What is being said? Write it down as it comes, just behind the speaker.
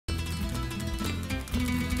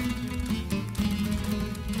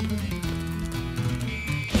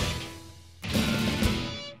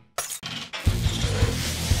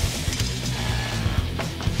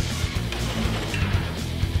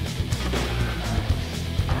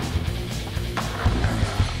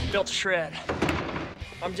Built to Shred.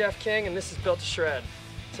 I'm Jeff King and this is Built to Shred.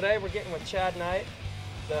 Today we're getting with Chad Knight,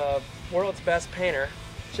 the world's best painter.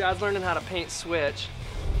 Chad's learning how to paint switch.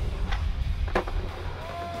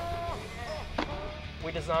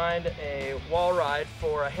 We designed a wall ride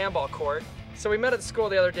for a handball court. So we met at the school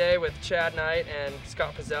the other day with Chad Knight and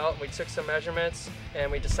Scott Pizzelt, and we took some measurements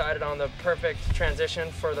and we decided on the perfect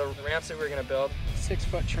transition for the ramps that we were gonna build. 6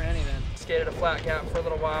 foot tranny then. Skated a flat gap for a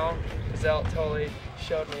little while. Pizzelt totally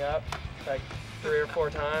showed me up like 3 or 4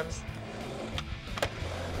 times.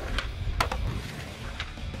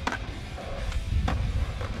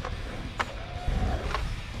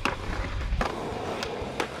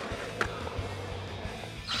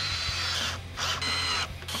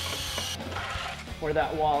 Where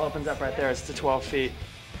that wall opens up right there, it's to 12 feet.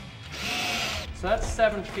 So that's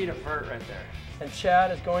 7 feet of vert right there. And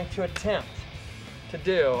Chad is going to attempt to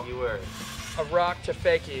do a rock to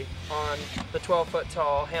fakie on the 12-foot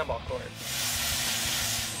tall handball court.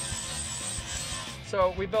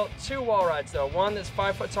 So we built 2 wall rides though, one that's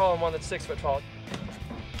 5 foot tall and one that's 6 foot tall.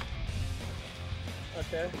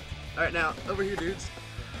 Okay. All right, now over here, dudes.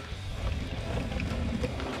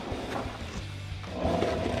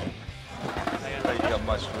 You got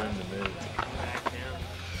much room to move.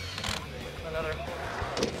 Another.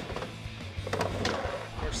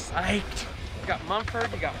 You're psyched. You got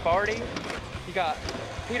Mumford, you got Barty, you got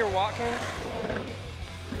Peter Watkins.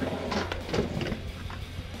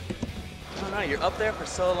 I don't know, you're up there for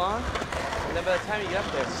so long, and then by the time you get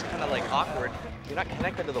up there, it's just kind of like awkward. You're not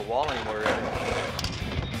connected to the wall anymore, really.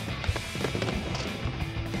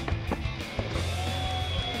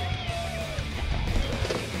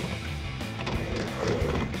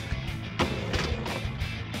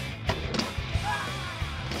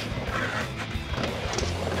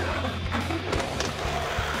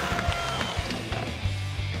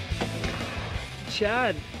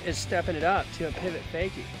 Chad is stepping it up to a pivot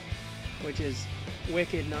fakie, which is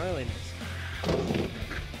wicked gnarliness.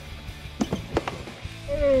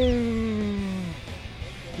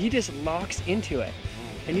 He just locks into it.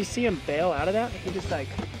 And you see him bail out of that, he just like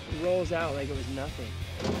rolls out like it was nothing.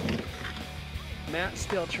 Matt's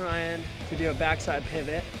still trying to do a backside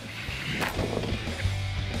pivot.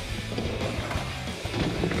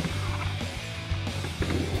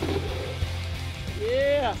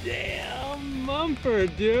 Yeah! Damn,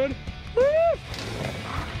 Mumford, dude! Woo!